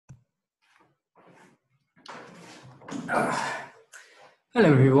Hello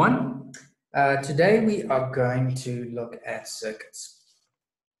everyone. Today we are going to look at circuits.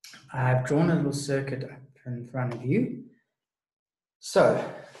 I've drawn a little circuit up in front of you. So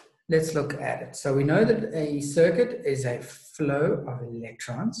let's look at it. So we know that a circuit is a flow of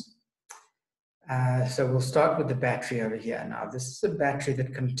electrons. So we'll start with the battery over here. Now this is a battery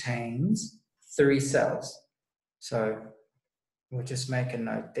that contains 3 cells. So we'll just make a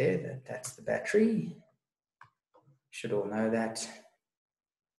note there that that's the battery. Should all know that.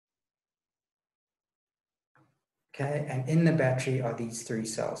 Okay, and in the battery are these 3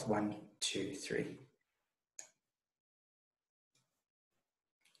 cells, 1, 2, 3.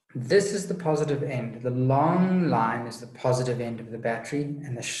 This is the positive end. The long line is the positive end of the battery,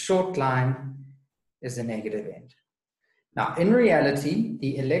 and the short line is the negative end. Now, in reality,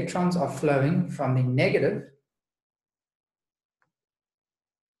 the electrons are flowing from the negative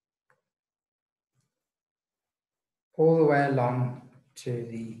all the way along to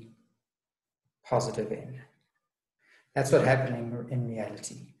the positive end. That's what's happening in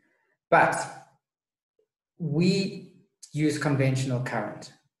reality. But we use conventional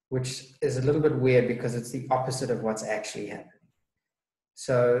current, which is a little bit weird because it's the opposite of what's actually happening.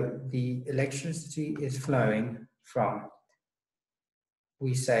 So the electricity is flowing from,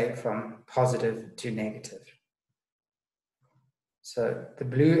 we say, from positive to negative. So the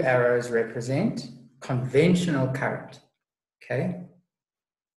blue arrows represent conventional current, okay?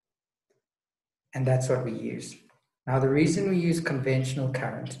 And that's what we use. Now, the reason we use conventional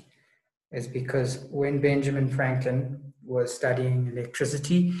current is because when Benjamin Franklin was studying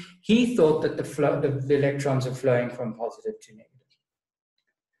electricity, he thought that the electrons are flowing from positive to negative.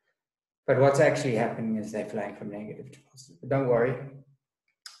 But what's actually happening is they're flowing from negative to positive. But don't worry,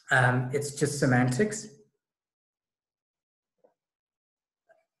 it's just semantics.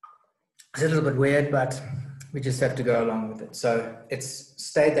 It's a little bit weird, but we just have to go along with it. So it's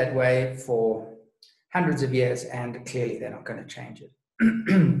stayed that way for hundreds of years, and clearly they're not going to change it.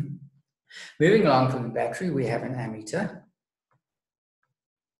 Moving along from the battery, we have an ammeter.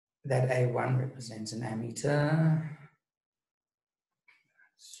 That A1 represents an ammeter.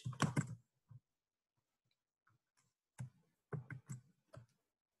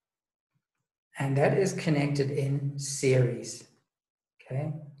 And that is connected in series,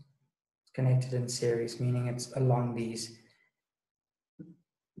 okay? It's connected in series, meaning it's along these,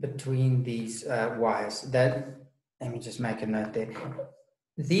 between these wires. Let me just make a note there.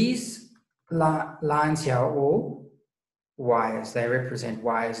 These lines here are all wires. They represent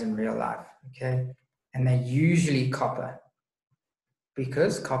wires in real life, okay? And they're usually copper,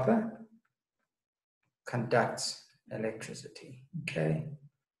 because copper conducts electricity, okay?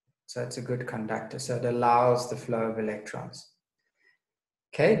 So it's a good conductor, so it allows the flow of electrons.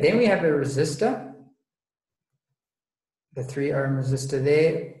 Okay, then we have a resistor, the 3 ohm resistor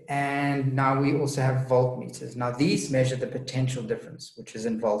there, and now we also have voltmeters. Now these measure the potential difference, which is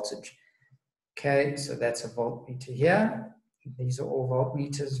in voltage. Okay, so that's a voltmeter here. These are all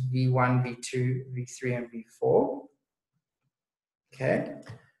voltmeters, V1, V2, V3, and V4. Okay,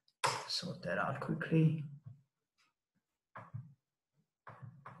 sort that out quickly.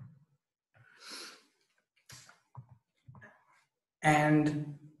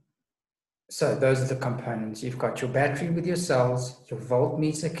 And so those are the components. You've got your battery with your cells, your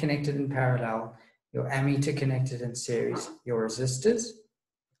voltmeter connected in parallel, your ammeter connected in series, your resistors.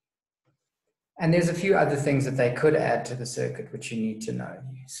 And there's a few other things that they could add to the circuit which you need to know.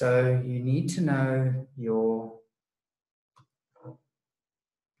 So you need to know your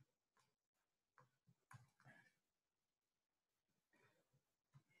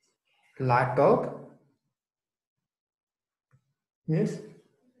light bulb. Yes?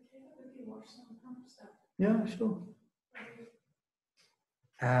 Yeah, sure.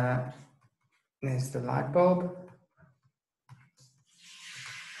 There's the light bulb.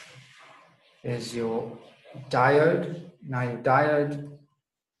 There's your diode. Now your diode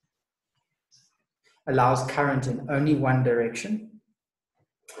allows current in only one direction.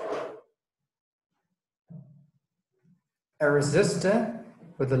 A resistor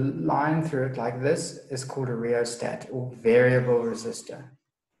with a line through it like this is called a rheostat, or variable resistor.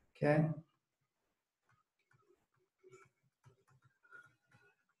 Okay?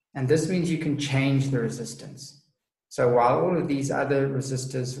 And this means you can change the resistance. So while all of these other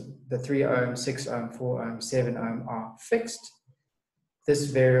resistors, the 3 ohm, 6 ohm, 4 ohm, 7 ohm are fixed, this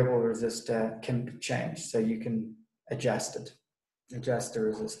variable resistor can be changed. So you can adjust it, adjust the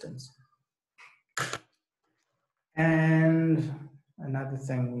resistance. And another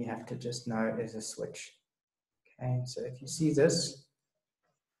thing we have to just know is a switch. Okay, so if you see this,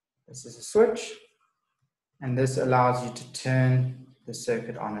 this is a switch. and this allows you to turn the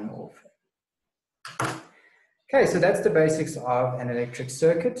circuit on and off. Okay, so that's the basics of an electric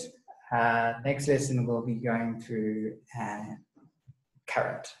circuit. Next lesson we'll be going through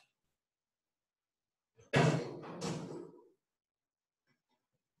current.